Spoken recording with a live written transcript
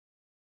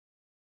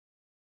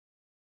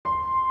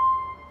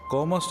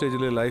Comma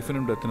സ്റ്റേജിലെ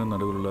ലൈഫിനും ഡെത്തിനും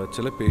നടുവിലുള്ള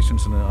ചില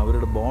പേഷ്യൻസിന്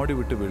അവരുടെ ബോഡി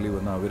വിട്ട് വെളി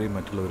വന്ന് അവരെയും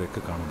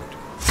മറ്റുള്ളവരെയൊക്കെ കാണാൻ പറ്റും.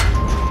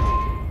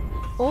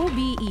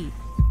 OBE,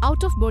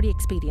 out of body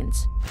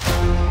experience.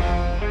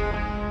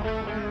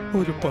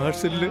 ഒരു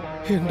പാഴ്സലില്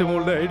എന്റെ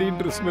മോളുടെ ഐഡിയും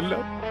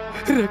ഡ്രസ്സുമെല്ലാം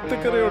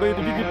രക്തക്കറയോടെ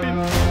എനിക്ക് കിട്ടി.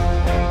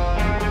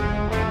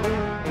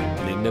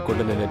 നിന്നെ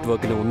കൊണ്ട്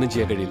നെറ്റ്വർക്കിന് ഒന്നും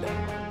ചെയ്യാൻ കഴിയില്ല.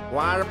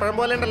 വാഴപ്പഴം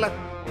പോലെ ഉണ്ടല്ലോ,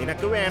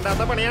 നിനക്ക്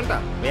വേണ്ടാത്ത പണിയാണ്ട,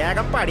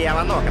 വേഗം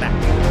പടിയാവാൻ നോക്കണേ.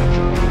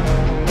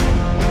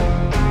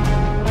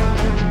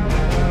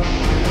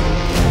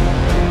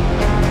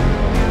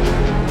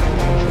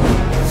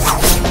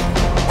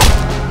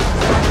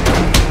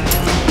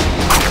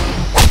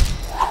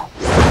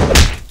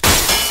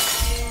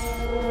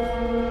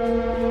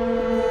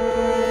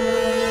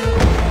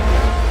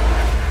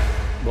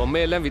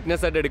 ബൊമ്മയെല്ലാം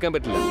വിറ്റ്നസ് ആയിട്ട് എടുക്കാൻ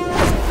പറ്റില്ല.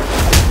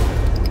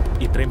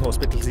 ഇത്രയും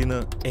ഹോസ്പിറ്റൽസിൽ നിന്ന്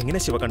എങ്ങനെ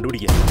ശിവ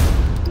കണ്ടുപിടിക്കുക?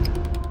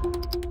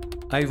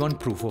 I want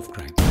proof of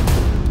crime.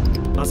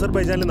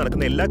 അസർബൈജാനിൽ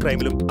നടക്കുന്ന എല്ലാ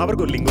ക്രൈമിലും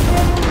അവർക്കൊരു ലിങ്കും.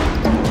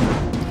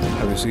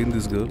 Have you seen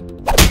this girl?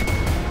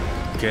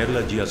 Kerala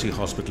GRC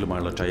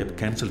ഹോസ്പിറ്റലുമായുള്ള type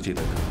cancel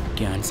ചെയ്തേക്കാം.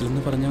 ക്യാൻസൽ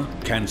എന്ന് പറഞ്ഞാൽ?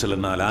 ക്യാൻസൽ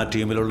എന്നാൽ ആ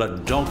ടീമിലുള്ള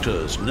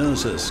ഡോക്ടേഴ്സ്,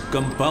 നഴ്സസ്,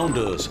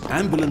 കമ്പൗണ്ടേഴ്സ്,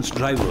 ആംബുലൻസ്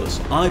ഡ്രൈവേഴ്സ്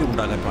ആരും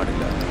ഉണ്ടാകാൻ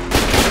പാടില്ല.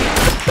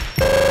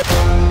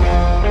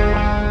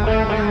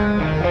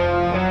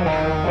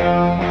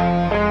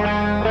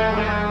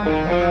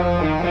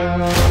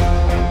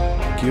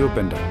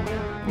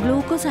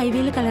 ഗ്ലൂക്കോസ്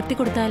IV കലർത്തി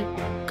കൊടുത്താൽ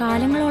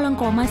കാലങ്ങളോളം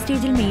കോമ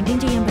സ്റ്റേജിൽ മെയിൻറ്റെയിൻ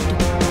ചെയ്യാൻ പറ്റും.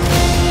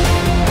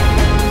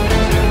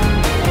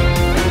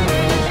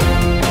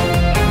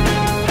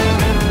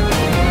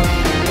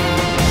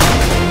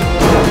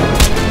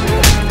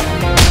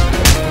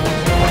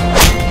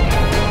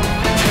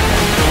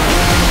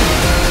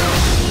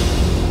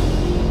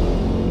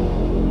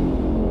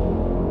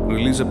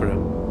 റിലീസ്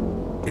എപ്പോഴാണ്?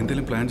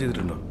 എന്തെങ്കിലും പ്ലാൻ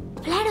ചെയ്തിട്ടുണ്ടോ?